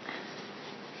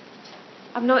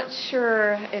I'm not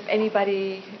sure if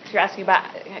anybody, if you're asking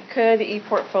about, could the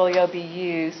e-portfolio be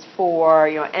used for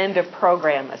end of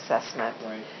program assessment?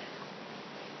 Right.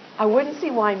 I wouldn't see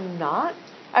why not.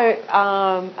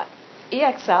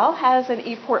 EXL has an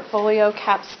e-portfolio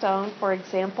capstone, for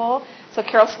example. So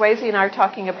Carol Swayze and I are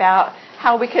talking about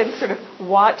how we can sort of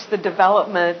watch the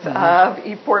development of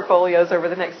e-portfolios over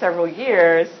the next several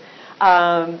years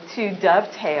to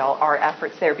dovetail our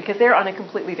efforts there, because they're on a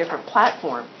completely different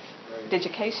platform,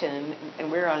 Education, and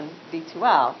we're on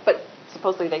D2L. But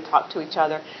supposedly they talk to each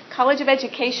other. College of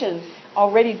Education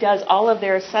already does all of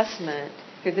their assessment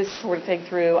through this sort of thing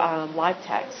through live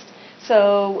text.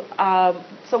 So I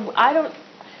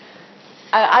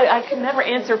can never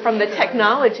answer from the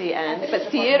technology end,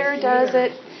 but theater does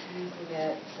it. Using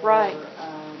it for, right.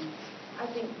 I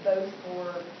think both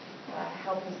for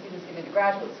helping students get into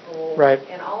graduate school, right,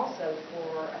 and also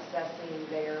for assessing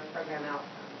their program outcomes.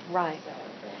 Right.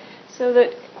 So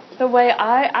that the way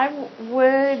I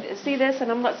would see this, and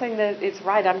I'm not saying that it's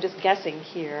right, I'm just guessing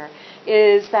here,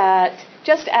 is that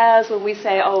just as when we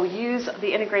say, use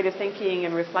the integrative thinking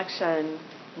and reflection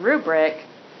rubric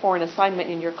for an assignment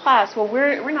in your class, well,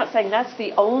 we're not saying that's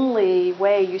the only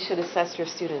way you should assess your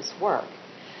students' work.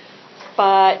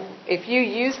 But if you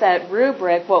use that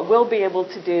rubric, what we'll be able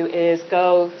to do is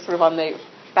go sort of on the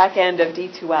back end of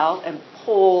D2L and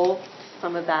pull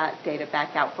some of that data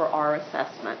back out for our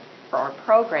assessment, for our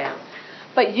program.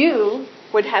 But you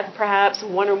would have perhaps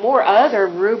one or more other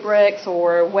rubrics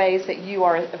or ways that you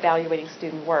are evaluating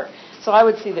student work. So I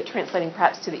would see that translating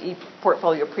perhaps to the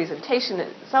e-portfolio presentation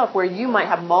itself, where you might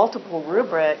have multiple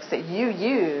rubrics that you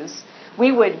use,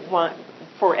 we would want,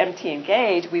 for MT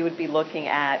Engage, we would be looking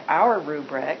at our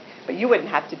rubric, but you wouldn't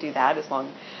have to do that as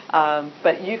long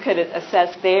But you could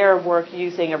assess their work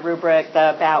using a rubric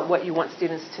about what you want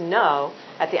students to know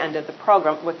at the end of the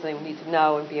program, what they need to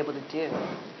know and be able to do.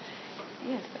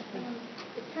 Yes,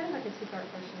 it's kind of like a two-part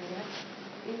question, I guess.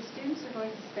 If students are going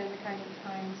to spend the kind of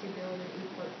time to build an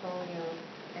e-portfolio,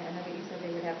 and I know that you said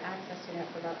they would have access to that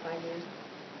for about 5 years,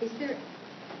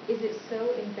 is it so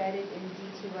embedded in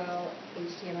D2L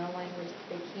HTML language that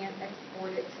they can't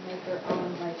export it to make their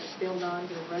own, like, build on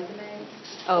to a resume?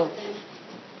 Oh,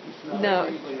 no.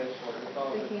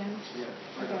 They can? Yeah.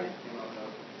 Okay.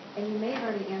 And you may have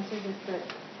already answered this, but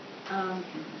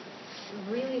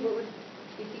really,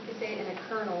 if you could say in a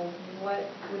kernel, what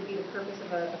would be the purpose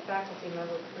of a faculty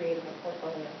member creating a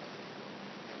portfolio?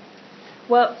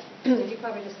 Well, did you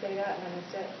probably just say that and I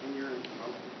missed it?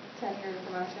 Tenure and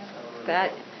promotion.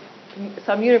 That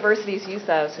some universities use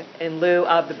those in lieu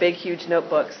of the big, huge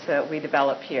notebooks that we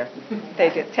develop here. They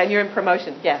do tenure and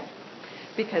promotion, yeah,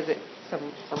 because it's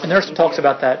And there's some talks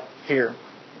about that here.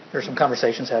 There's some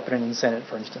conversations happening in the Senate,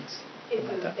 for instance.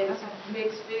 It's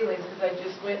mixed feelings because I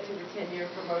just went to the 10-year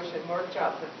promotion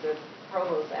workshop that the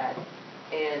provost had,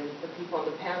 and the people on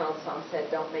the panel, some said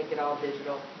don't make it all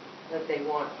digital, that they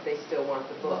still want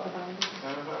the book.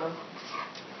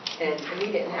 And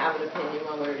we didn't have an opinion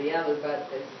one way or the other, but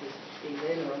it's just the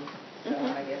minimum. So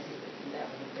I guess he didn't have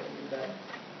an opinion, but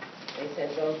they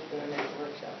said go to the next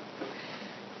workshop.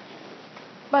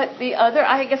 But the other,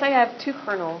 I guess I have two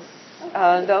kernels,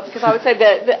 though, because I would say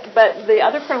but the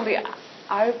other kernel,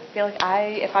 I feel like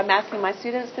if I'm asking my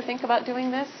students to think about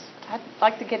doing this, I'd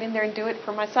like to get in there and do it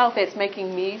for myself. It's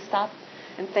making me stop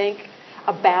and think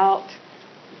about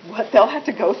what they'll have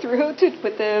to go through to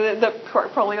put the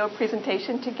portfolio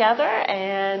presentation together.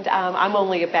 And I'm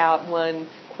only about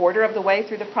 1/4 of the way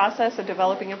through the process of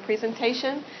developing a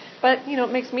presentation. But,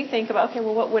 it makes me think about, okay,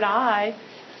 well, what would I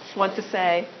want to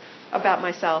say about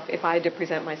myself if I had to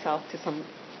present myself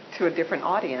to a different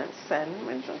audience? And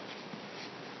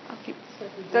I'll keep. So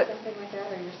if you do something like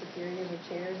that, are your superiors or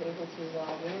chairs able to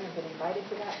log in or get invited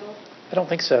to that book? I don't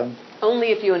think so. Only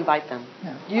if you invite them.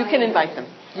 Yeah. You can invite them.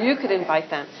 You could invite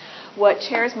them. What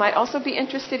chairs might also be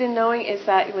interested in knowing is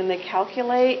that when they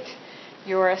calculate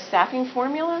your staffing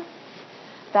formula,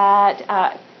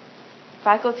 that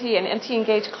faculty and MT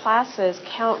Engaged classes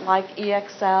count like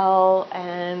EXL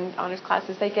and honors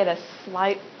classes. They get a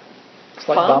slight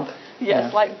bump.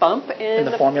 Yeah, slight bump in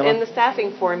the formula. In the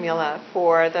staffing formula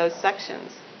for those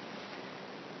sections.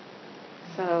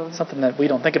 So something that we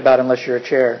don't think about unless you're a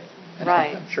chair.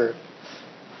 Right. I'm sure.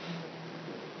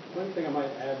 One thing I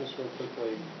might add just real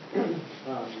quickly,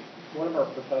 one of our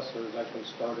professors actually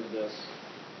started this,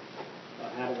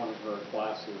 had one of her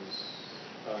classes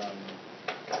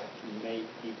make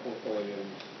e-portfolios,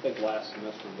 I think last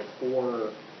semester before,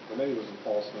 or maybe it was in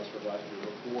fall semester of last year,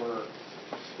 before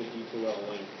the D2L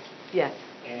link. Yes.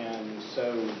 And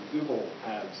so Google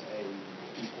has a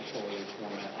e-portfolio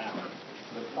format app.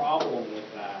 The problem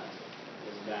with that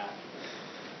is that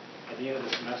at the end of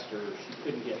the semester, she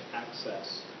couldn't get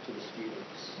access to the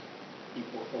students'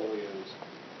 e-portfolios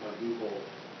on Google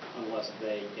unless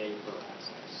they gave her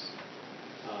access.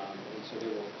 And so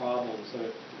there were problems. So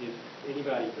if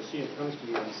anybody, if a student comes to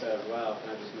you and says, well,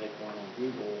 can I just make one on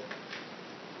Google,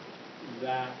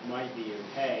 that might be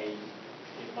okay.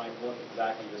 It might look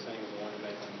exactly the same as the one you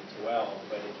make on D2L,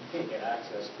 but if you can't get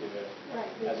access to it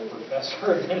as a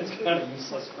professor, then it's kind of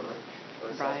useless for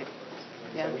a right.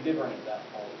 Yeah. So we did run into that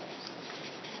problem.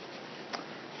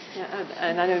 Yeah,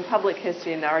 and I know in public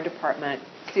history in our department,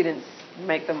 students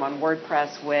make them on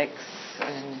WordPress, Wix,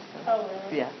 and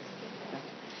yeah.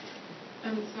 So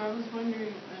I was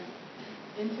wondering,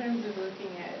 in terms of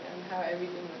looking at how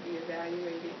everything would be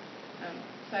evaluated,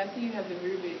 so I see you have the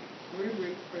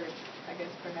rubric for, I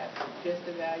guess, perhaps just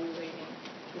evaluating,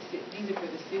 these are for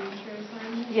the signature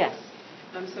assignments? Yes.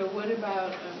 So what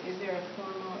about, is there a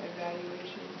formal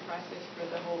evaluation process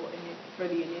for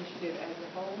the initiative as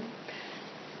a whole?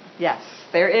 Yes,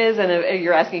 there is, and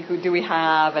you're asking, do we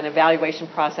have an evaluation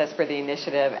process for the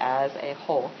initiative as a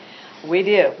whole? We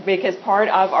do, because part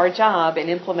of our job in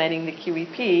implementing the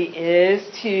QEP is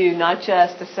to not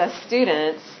just assess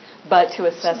students, but to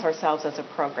assess ourselves as a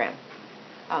program.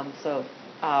 So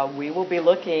we will be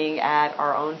looking at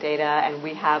our own data, and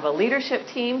we have a leadership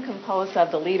team composed of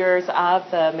the leaders of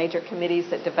the major committees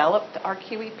that developed our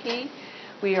QEP.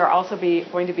 We are also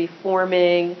going to be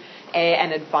forming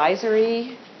an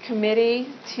advisory committee,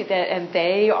 and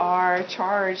they are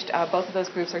charged, both of those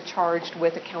groups are charged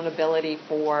with accountability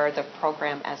for the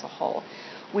program as a whole.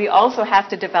 We also have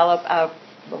to develop a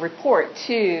report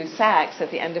to SACS at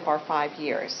the end of our 5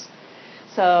 years.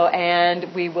 So,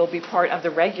 and we will be part of the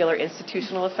regular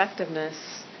institutional effectiveness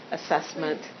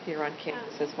assessment here on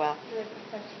campus as well. The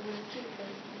question, when a student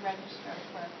goes to register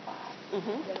for a class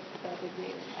that's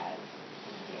designated as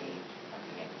engaged or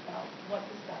EXL, what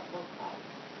does that look like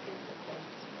in the course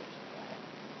description guide?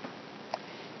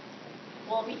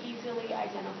 Will it be easily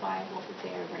identifiable that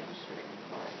they are registering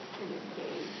for an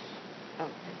engaged?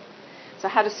 Okay. So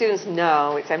how do students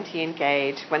know it's MT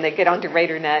Engage when they get onto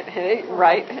RadarNet,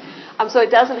 right? So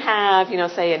it doesn't have,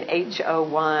 say an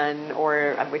H01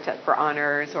 or which for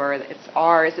honors, or it's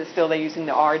R. Is it still they're using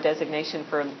the R designation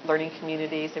for learning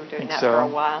communities? They were doing that for a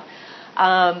while.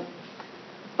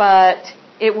 But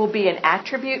it will be an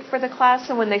attribute for the class.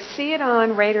 So when they see it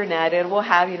on RadarNet, it will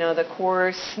have, the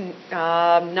course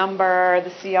number, the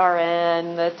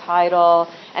CRN, the title,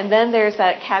 and then there's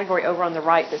that category over on the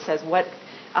right that says what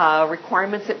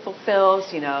requirements it fulfills,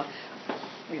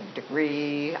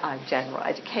 degree, general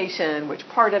education, which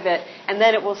part of it, and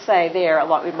then it will say there,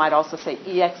 we might also say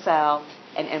EXL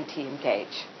and MT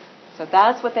Engage. So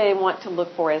that's what they want to look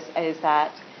for is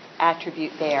that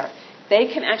attribute there. They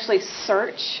can actually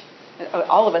search,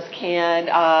 all of us can,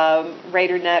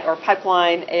 RadarNet or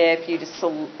Pipeline if you just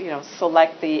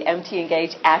select the MT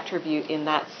Engage attribute in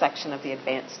that section of the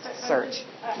advanced search.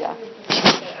 Yeah.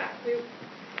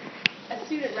 A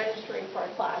student registering for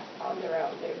a class on their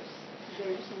own,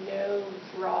 there's no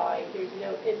drawing, there's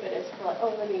no impetus for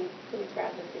let me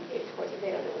grab this engaged course, and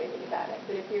they don't know anything about it.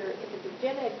 But if it's a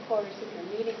gen ed course and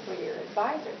you're meeting for your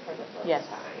advisor for the first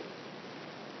time,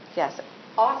 yes,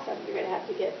 awesome, you're going to have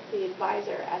to get the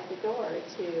advisor at the door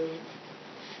to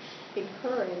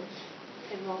encourage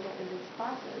enrollment in these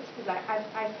classes. Because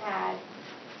I've had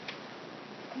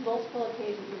multiple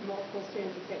occasions with multiple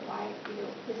students who say, why,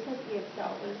 this says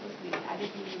EXL, what does this mean? I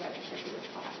didn't even register for this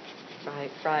class.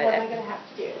 Right. What am I going to have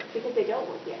to do? Because they don't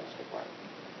want the extra work.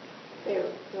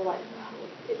 They're like,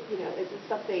 it's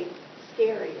something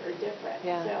scary or different.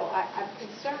 Yeah. So I'm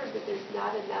concerned that there's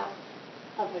not enough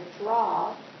of a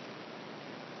draw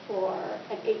for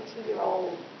an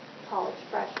 18-year-old college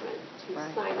freshman to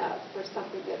sign up for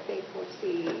something that they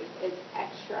foresee is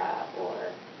extra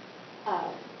or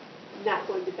not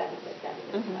going to benefit them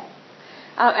in any way.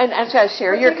 And actually, I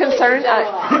share your concern.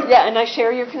 And I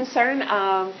share your concern.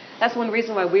 That's one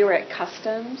reason why we were at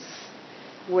Customs,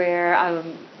 where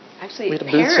actually we had a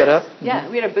parents, booth set up. Yeah,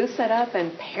 we had a booth set up,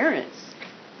 and parents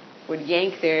would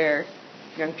yank their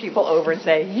young people over and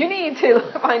say, "You need to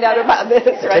find out about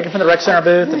this." Right? Take them from the rec center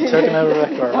booth and took them over to the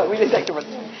rec car. No, we didn't take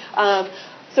them.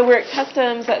 So we're at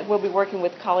Customs. We'll be working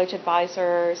with college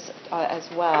advisors as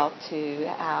well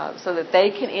so that they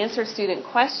can answer student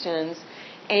questions.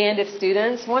 And if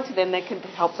students want to, then they can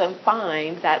help them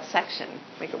find that section,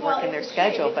 make it work in their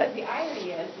schedule. But the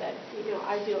irony is that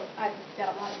I've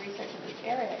done a lot of research in this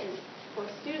area. Is for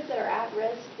students that are at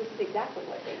risk, this is exactly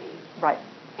what they need. Right.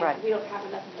 And we don't have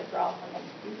enough of a draw for them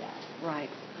to do that. Right.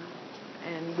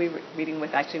 And we were meeting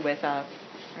with Aaron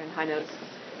Hino's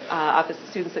Office of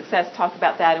Student Success talked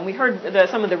about that, and we heard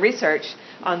some of the research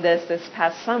on this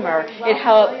past summer. It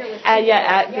helped,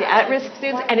 the at-risk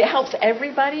students, and it helps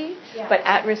everybody, but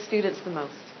at-risk students the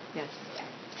most. Yes.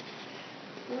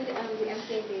 Would the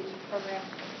MT Engage program,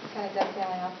 kind of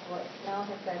dovetailing off what Mel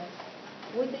has said,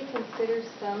 would they consider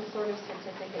some sort of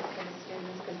certificate for the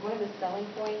students? Because one of the selling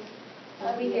points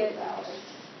we get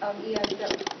of EXL,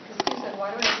 because students say,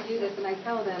 why do I have to do this? And I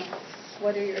tell them,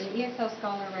 whether you're an EXL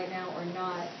scholar right now or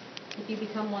not, if you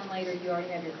become one later, you already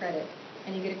have your credit,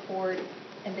 and you get a cord,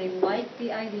 and they like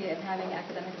the idea of having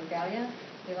academic regalia.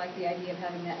 They like the idea of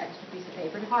having that extra piece of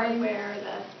paper to frame. Hardware,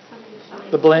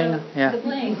 the bling, yeah. The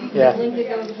bling, yeah. The bling that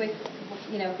goes with,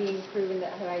 being proven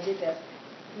that I did this.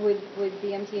 Would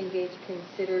the MT Engage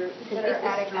consider because it's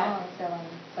a strong selling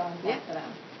point for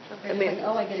them? They're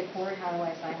like, I get a cord. How do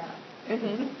I sign up?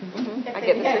 Mm-hmm. If I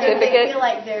get the certificate. If they feel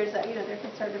like there's, they're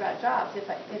concerned about jobs. If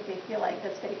they feel like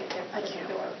that's going to get their foot in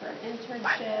the door for an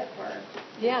internship or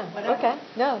whatever. Okay.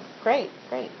 No. Great.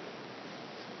 Can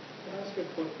I ask a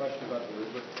quick question about the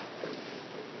rubric?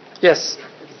 Yes.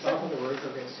 At the top of the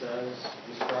rubric it says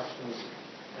instructions,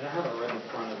 and I have it right in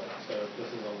front of it, so if this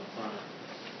is on the front,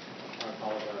 I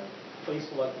apologize. Please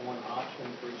select one option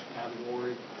for each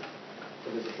category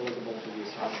that is applicable to the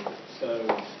assignment. So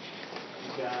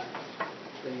you've got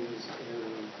things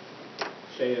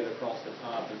shaded across the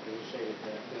top and things shaded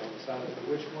down the side.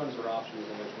 Which ones are options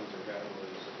and which ones are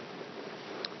categories?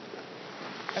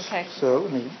 Okay. So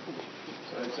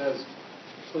it says,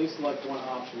 please select one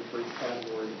option for each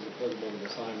category that is applicable to the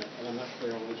assignment, and I'm not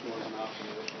clear on which one's an option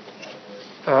and which one's a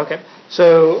category. Okay.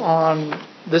 So on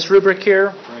this rubric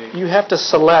here, you have to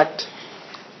select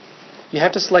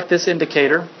this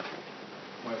indicator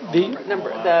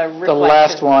The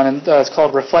last one, and it's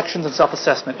called Reflections and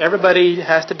Self-Assessment. Everybody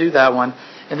has to do that one,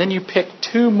 and then you pick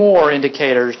 2 more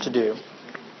indicators to do.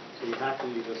 So you have to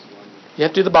do this one. You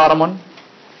have to do the bottom one,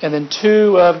 and then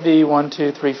 2 of the 1,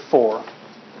 2, 3, 4.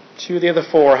 2 of the other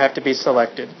 4 have to be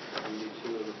selected. And do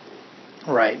 2 of the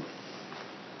 4. Right.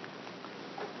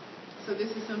 So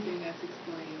this is something that's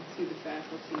explained to the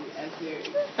faculty as they're...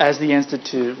 As the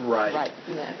institute, right. Right.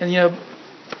 Yeah. And, you know,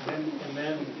 And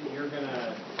then you're going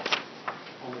to,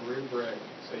 on the rubric,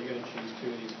 so you're going to choose 2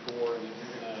 of these 4, and then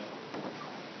you're going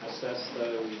to assess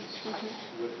those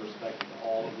with respect to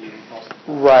all of the across the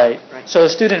board. right. So a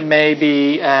student may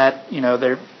be at,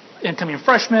 their incoming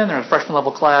freshman, they're in a freshman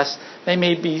level class, they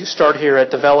may start here at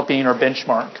developing or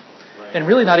benchmark, and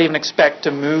really not even expect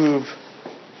to move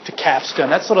to capstone.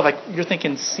 That's sort of like, you're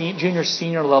thinking junior,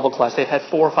 senior level class. They've had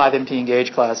 4 or 5 MT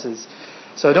Engage classes.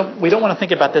 So we don't want to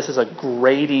think about this as a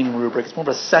grading rubric. It's more of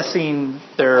assessing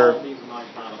their... All of these might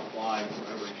not apply to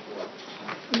every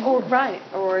course.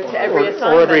 Or to every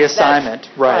assignment. Or every assignment,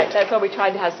 right. That's why we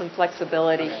tried to have some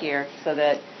flexibility here, so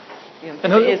that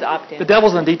And it is opt-in. The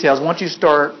devil's in the details. Once you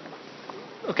start,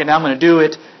 okay, now I'm going to do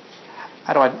it.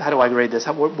 How do I grade this?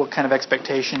 What kind of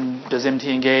expectation does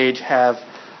MT Engage have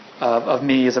of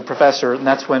me as a professor? And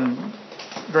that's when,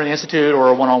 during the institute or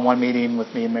a one-on-one meeting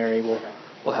with me and Mary,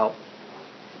 will help.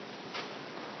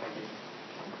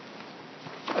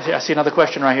 I see another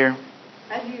question right here.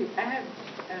 I have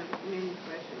many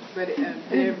questions, but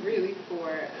they're really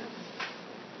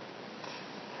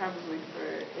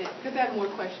because I have more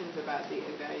questions about the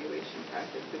evaluation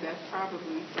process, but that's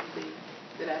probably something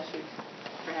that I should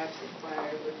perhaps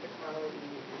inquire with the quality,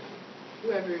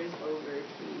 whoever is over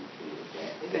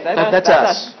TEP. That's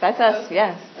us. That's us,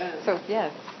 yes. So,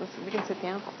 yes, we can sit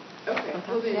down. Okay,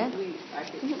 well then Yeah. I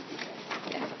can do that.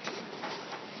 Yeah.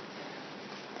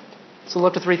 So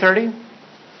up to 3:30.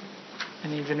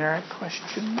 Any generic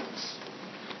questions?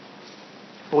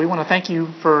 Well, we want to thank you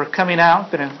for coming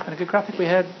out. Been a good crowd. I think we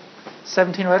had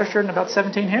 17 registered and about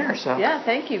 17 here. So Yeah,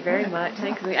 thank you very much.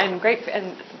 Thank you. And great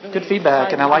and good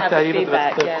feedback, and I like that even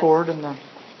the yes. cord and the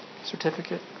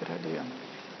certificate. Good idea.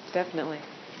 Definitely.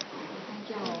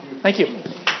 Thank you.